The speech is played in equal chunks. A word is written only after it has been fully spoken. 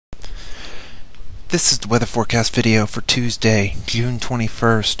This is the weather forecast video for Tuesday, June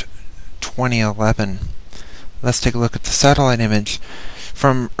 21st, 2011. Let's take a look at the satellite image.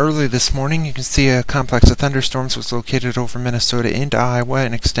 From early this morning, you can see a complex of thunderstorms was located over Minnesota into Iowa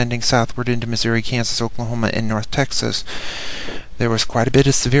and extending southward into Missouri, Kansas, Oklahoma, and North Texas. There was quite a bit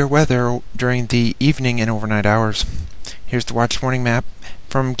of severe weather during the evening and overnight hours. Here's the watch warning map.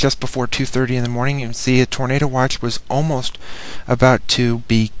 From just before 2:30 in the morning, you can see a tornado watch was almost about to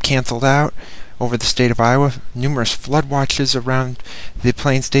be canceled out over the state of Iowa. Numerous flood watches around the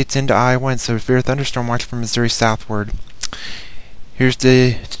plain states into Iowa, and severe thunderstorm watch from Missouri southward. Here's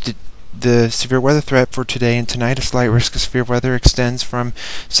the severe weather threat for today and tonight. A slight risk of severe weather extends from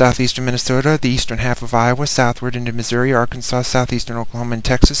southeastern Minnesota, the eastern half of Iowa, southward into Missouri, Arkansas, southeastern Oklahoma, and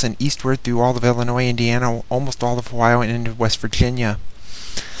Texas, and eastward through all of Illinois, Indiana, almost all of Ohio, and into West Virginia,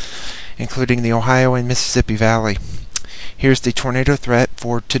 including the Ohio and Mississippi Valley. Here's the tornado threat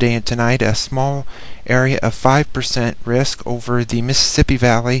for today and tonight. A small area of 5% risk over the Mississippi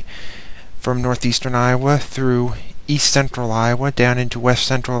Valley from northeastern Iowa through east central Iowa down into west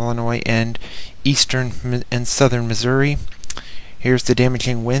central Illinois and eastern and southern Missouri. Here's the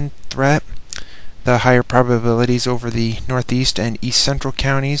damaging wind threat. The higher probabilities over the northeast and east central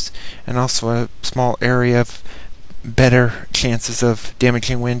counties, and also a small area of better chances of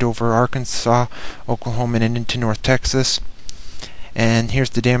damaging wind over Arkansas, Oklahoma, and into North Texas. And here's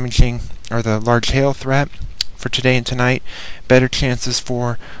the the large hail threat for today and tonight. Better chances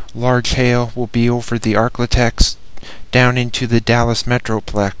for large hail will be over the Arklatex down into the Dallas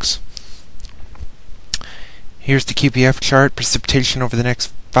Metroplex. Here's the QPF chart. Precipitation over the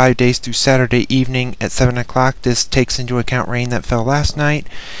next 5 days through Saturday evening at 7 o'clock. This takes into account rain that fell last night,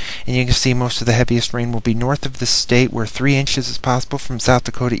 and you can see most of the heaviest rain will be north of the state, where 3 inches is possible from South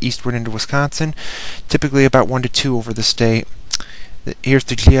Dakota eastward into Wisconsin, typically about 1 to 2 over the state. Here's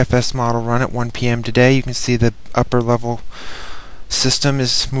the GFS Model Run at 1 p.m. today. You can see the upper level system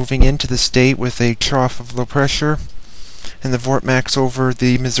is moving into the state with a trough of low pressure, and the vortex over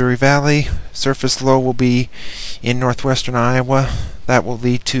the Missouri Valley. Surface low will be in northwestern Iowa. That will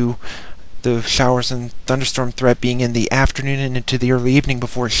lead to the showers and thunderstorm threat being in the afternoon and into the early evening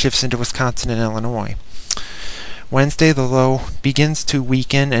before it shifts into Wisconsin and Illinois. Wednesday, the low begins to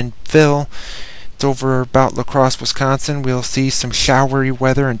weaken and fill. It's over about La Crosse, Wisconsin. We'll see some showery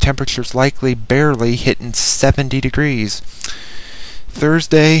weather and temperatures likely barely hitting 70 degrees.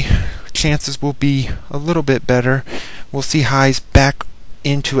 Thursday, chances will be a little bit better. We'll see highs back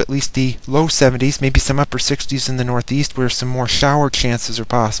into at least the low 70s, maybe some upper 60s in the northeast, where some more shower chances are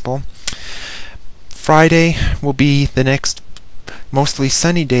possible. Friday will be the next mostly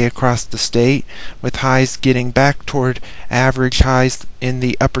sunny day across the state, with highs getting back toward average highs in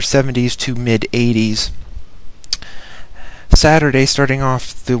the upper 70s to mid 80s. Saturday, starting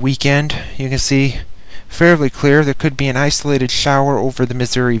off the weekend, you can see fairly clear. There could be an isolated shower over the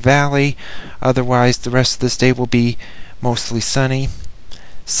Missouri Valley. Otherwise, the rest of this day will be mostly sunny.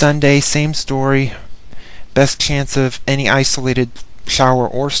 Sunday, same story. Best chance of any isolated shower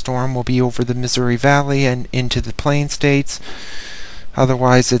or storm will be over the Missouri Valley and into the plain states.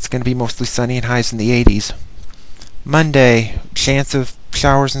 Otherwise, it's going to be mostly sunny and highs in the 80s. Monday, chance of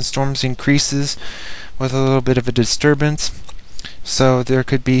showers and storms increases with a little bit of a disturbance, so there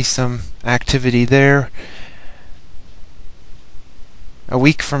could be some activity there. A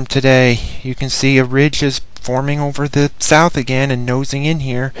week from today, you can see a ridge is forming over the south again and nosing in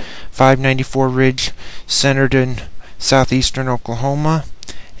here. 594 ridge centered in southeastern Oklahoma,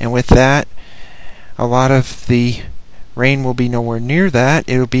 and with that, a lot of the rain will be nowhere near that.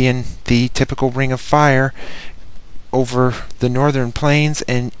 It'll be in the typical ring of fire over the northern plains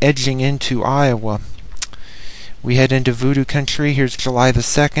and edging into Iowa. We head into voodoo country. Here's July the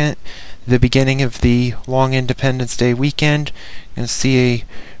 2nd, the beginning of the long Independence Day weekend. You can see a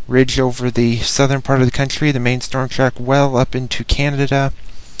ridge over the southern part of the country, the main storm track well up into Canada.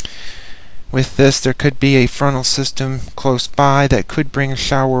 With this, there could be a frontal system close by that could bring a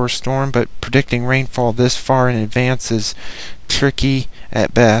shower or storm, but predicting rainfall this far in advance is tricky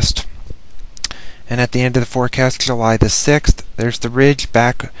at best. And at the end of the forecast, July the 6th, there's the ridge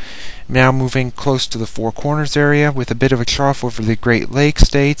back now moving close to the Four Corners area with a bit of a trough over the Great Lakes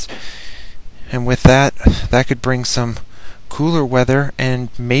states. And with that, that could bring some cooler weather and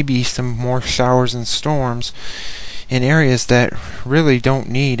maybe some more showers and storms in areas that really don't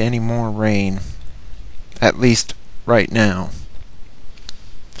need any more rain, at least right now.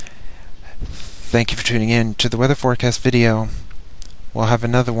 Thank you for tuning in to the weather forecast video. We'll have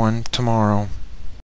another one tomorrow.